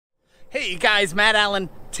Hey guys, Matt Allen,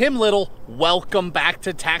 Tim Little, welcome back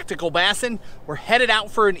to Tactical Bassin. We're headed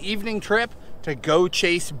out for an evening trip to go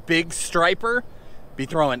chase big striper. Be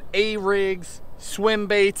throwing A-rigs, swim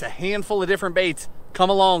baits, a handful of different baits. Come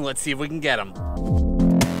along, let's see if we can get them.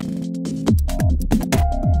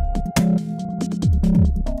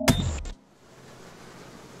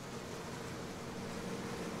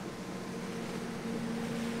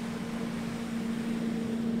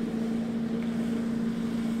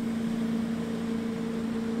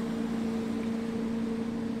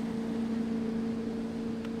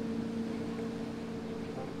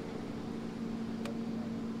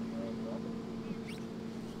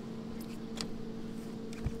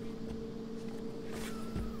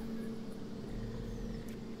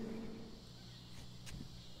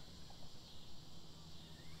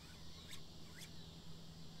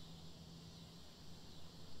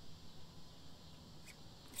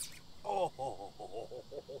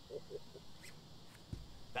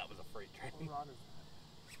 That was a freight train. What rod is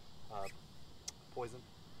that? Poison,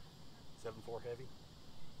 7.4 heavy.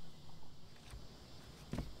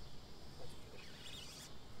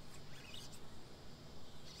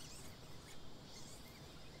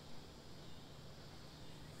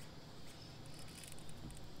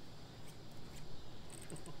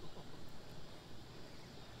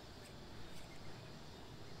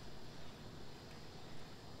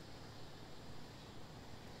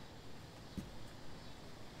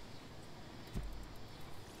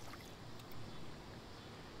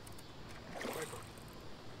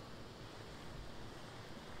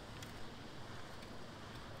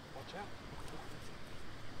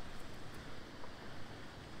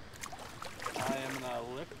 I am gonna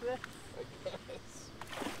lift this, I guess.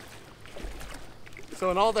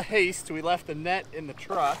 So in all the haste, we left the net in the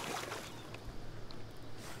truck.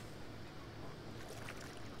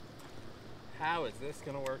 How is this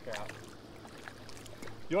gonna work out?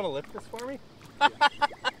 You wanna lift this for me? Yeah.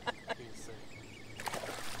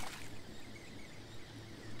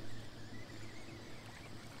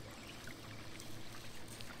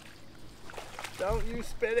 Don't you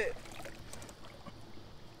spit it.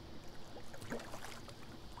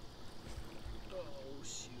 Oh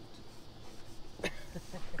shoot.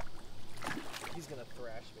 He's gonna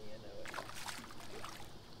thrash me, I know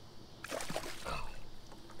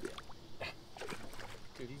it.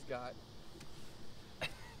 Dude, he's got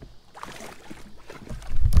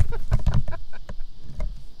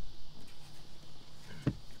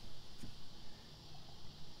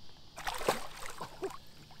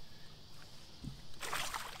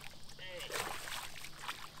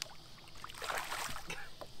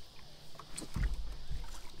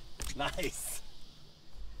Nice.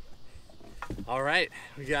 All right,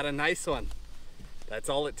 we got a nice one. That's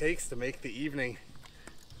all it takes to make the evening.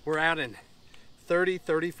 We're out in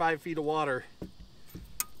 35 feet of water,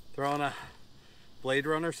 throwing a Blade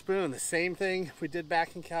Runner spoon. The same thing we did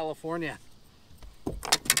back in California.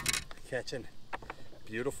 Catching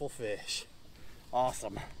beautiful fish.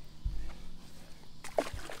 Awesome.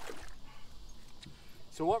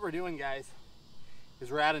 So what we're doing, guys, is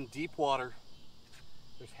we're out in deep water.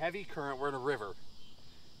 There's heavy current, we're in a river.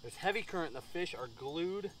 There's heavy current and the fish are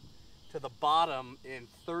glued to the bottom in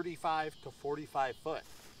 35 to 45 foot.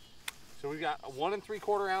 So we've got a 1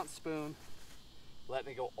 3/4 ounce spoon,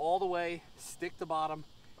 letting it go all the way, stick to bottom,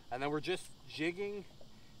 and then we're just jigging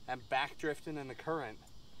and back drifting in the current.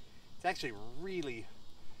 It's actually really,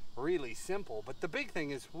 really simple, but the big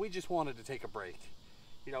thing is we just wanted to take a break.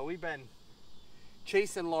 You know, we've been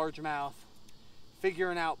chasing largemouth,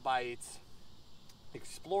 figuring out bites,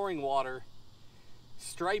 exploring water.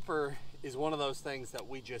 Striper is one of those things that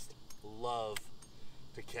we just love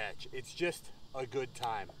to catch. It's just a good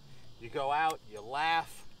time. You go out, you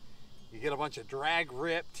laugh, you get a bunch of drag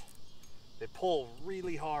ripped, they pull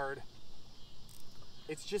really hard.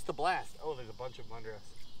 It's just a blast. Oh, there's a bunch of them under us.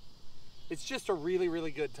 It's just a really,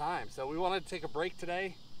 really good time. So we wanted to take a break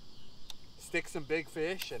today, stick some big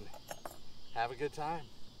fish, and have a good time.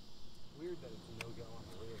 weird that it's a no-go on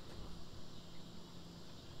the rig.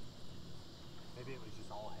 Maybe it was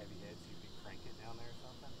just all heavy head, so you could crank it down there or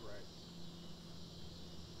something. Right.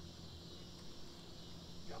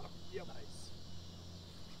 Got him. Yep. Nice.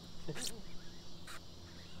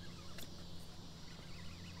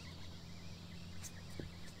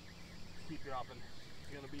 Keep dropping.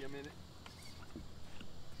 It's gonna be a minute.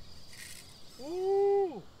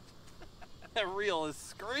 Woo! That reel is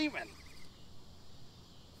screaming.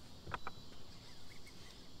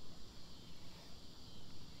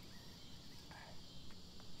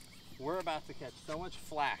 We're about to catch so much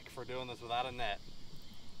flack for doing this without a net.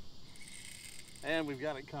 And we've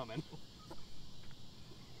got it coming.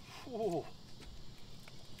 Ooh.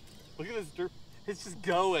 Look at this dirt. It's just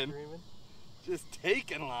going. Screaming. Just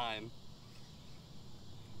taking line.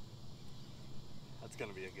 That's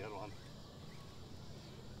gonna be a good one.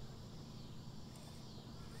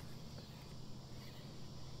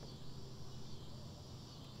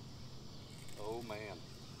 Oh man.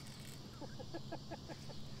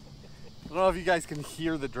 I don't know if you guys can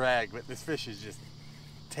hear the drag, but this fish is just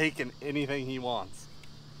taking anything he wants.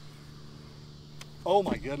 Oh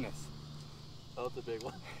my goodness. Oh, it's a big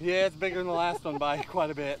one. Yeah, it's bigger than the last one by quite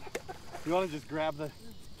a bit. You want to just grab the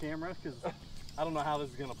camera? Because I don't know how this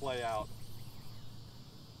is going to play out.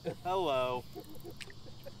 Hello.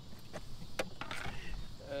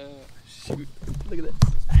 Shoot. Look at this.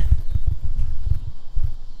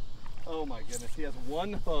 Oh my goodness. He has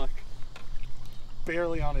one hook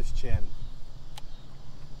barely on his chin.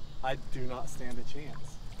 I do not stand a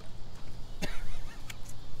chance.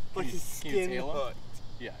 Like his skin hooked.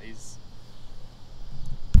 Yeah, he's...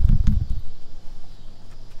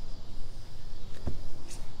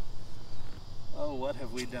 Oh, what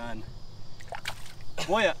have we done?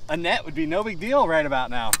 Boy, a net would be no big deal right about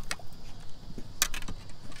now.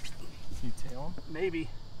 You tail him? Maybe.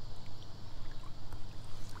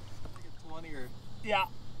 Like a 20 or... Yeah.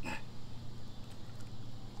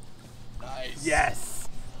 Nice. Yes.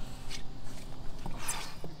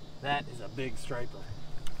 That is a big striper.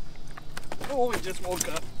 Oh, he just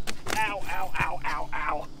woke up. Ow, ow, ow, ow,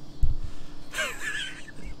 ow.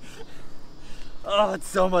 Oh, it's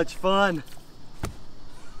so much fun.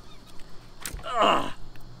 Ugh.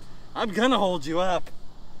 I'm gonna hold you up.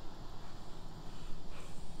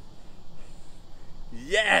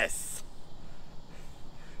 Yes!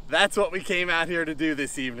 That's what we came out here to do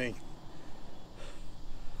this evening.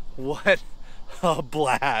 What a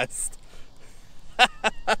blast.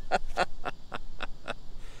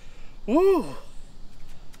 Woo!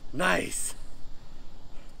 Nice.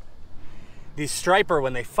 These striper,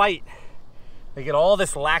 when they fight, they get all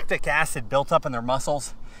this lactic acid built up in their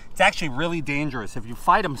muscles. It's actually really dangerous. If you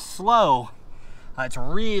fight them slow, it's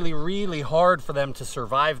really, really hard for them to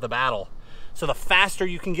survive the battle. So the faster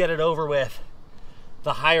you can get it over with,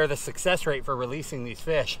 the higher the success rate for releasing these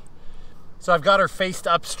fish. So I've got her faced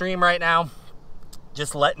upstream right now,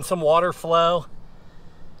 just letting some water flow.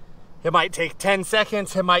 It might take 10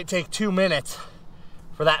 seconds, it might take 2 minutes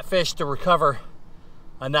for that fish to recover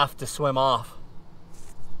enough to swim off.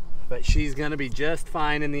 But she's gonna be just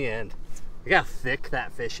fine in the end. Look how thick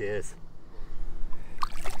that fish is.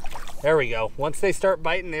 There we go. Once they start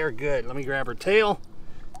biting, they're good. Let me grab her tail,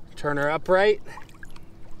 turn her upright.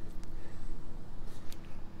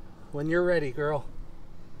 When you're ready, girl.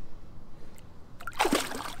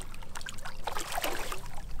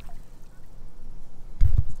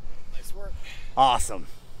 Nice work. Awesome.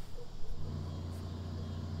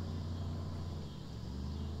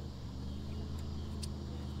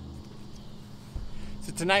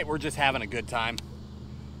 So tonight we're just having a good time.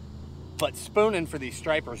 But spooning for these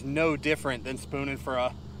stripers no different than spooning for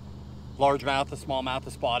a largemouth, a smallmouth,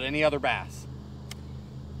 a spot, any other bass.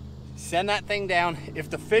 Send that thing down. If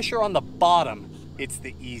the fish are on the bottom, it's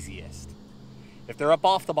the easiest. If they're up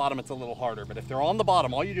off the bottom, it's a little harder. But if they're on the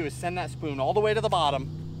bottom, all you do is send that spoon all the way to the bottom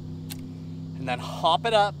and then hop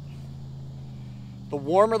it up. The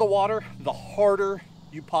warmer the water, the harder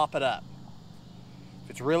you pop it up.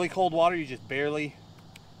 If it's really cold water, you just barely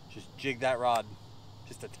jig that rod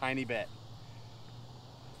just a tiny bit.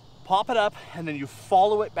 Pop it up and then you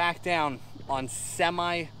follow it back down on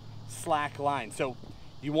semi-slack line. So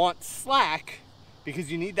you want slack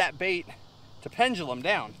because you need that bait to pendulum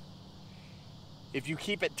down. If you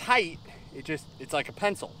keep it tight, it's like a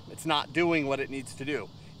pencil. It's not doing what it needs to do.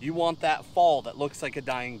 You want that fall that looks like a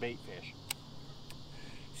dying bait fish.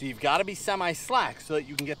 So you've got to be semi-slack so that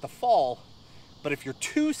you can get the fall. But if you're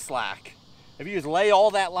too slack, if you just lay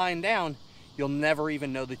all that line down, you'll never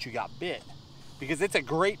even know that you got bit, because it's a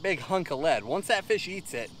great big hunk of lead. Once that fish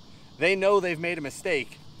eats it, they know they've made a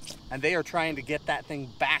mistake and they are trying to get that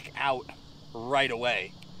thing back out right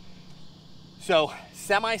away. So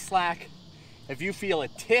semi-slack, if you feel a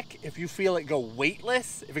tick, if you feel it go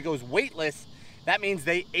weightless, if it goes weightless, that means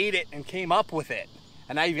they ate it and came up with it.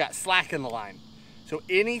 And now you've got slack in the line. So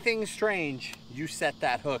anything strange, you set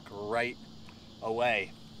that hook right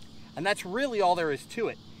away. And that's really all there is to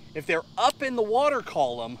it. If they're up in the water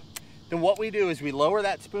column, then what we do is we lower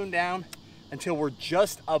that spoon down until we're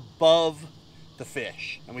just above the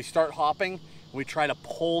fish. And we start hopping, and we try to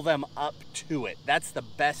pull them up to it. That's the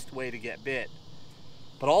best way to get bit.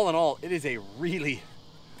 But all in all, it is a really,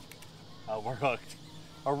 we're hooked,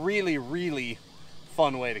 a really, really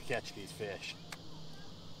fun way to catch these fish.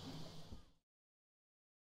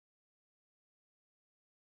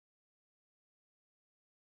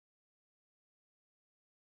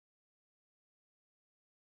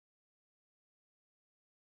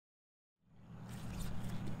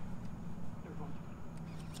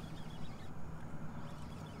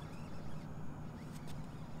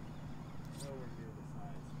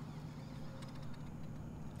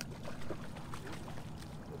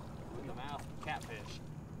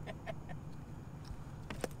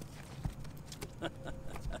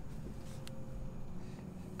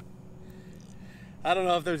 I don't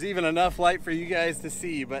know if there's even enough light for you guys to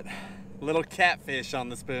see, but little catfish on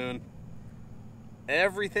the spoon.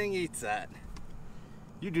 Everything eats that.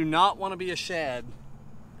 You do not want to be a shad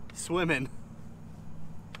swimming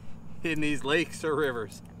in these lakes or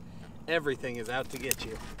rivers. Everything is out to get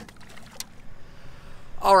you.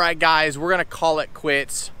 All right, guys, we're gonna call it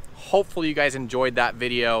quits. Hopefully you guys enjoyed that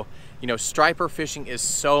video. You know, striper fishing is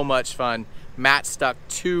so much fun. Matt stuck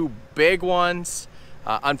 2 big ones.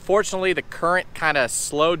 Unfortunately, the current kind of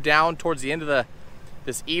slowed down towards the end of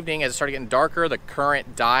this evening as it started getting darker. The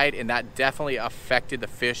current died, and that definitely affected the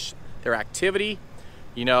fish, their activity.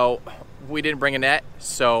 You know, we didn't bring a net,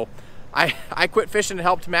 so I quit fishing and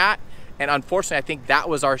helped Matt, and unfortunately, I think that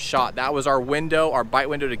was our shot. That was our window, our bite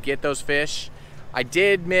window to get those fish. I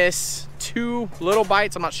did miss 2 little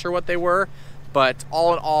bites. I'm not sure what they were, but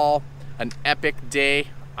all in all, an epic day.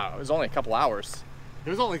 It was only a couple hours. It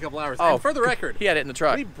was only a couple hours. Oh, and for the record, he had it in the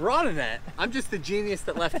truck. We brought a net. I'm just the genius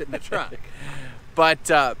that left it in the truck.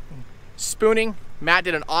 But spooning, Matt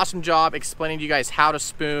did an awesome job explaining to you guys how to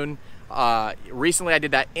spoon. Recently I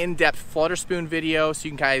did that in-depth flutter spoon video, so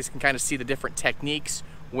you guys can kind of see the different techniques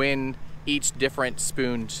when each different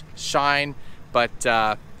spoons shine. But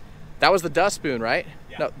that was the dust spoon, right?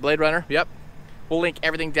 Yeah. No, Blade Runner, yep. We'll link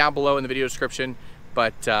everything down below in the video description.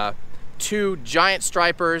 But 2 giant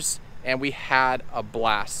stripers, and we had a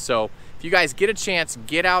blast. So if you guys get a chance,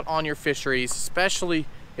 get out on your fisheries, especially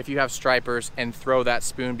if you have stripers, and throw that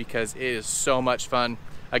spoon because it is so much fun.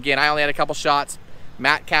 Again, I only had a couple shots.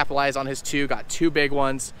 Matt capitalized on his 2, got 2 big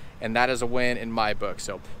ones, and that is a win in my book.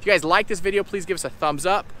 So if you guys like this video, please give us a thumbs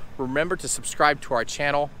up. Remember to subscribe to our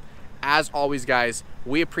channel. As always, guys,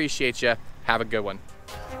 we appreciate you. Have a good one.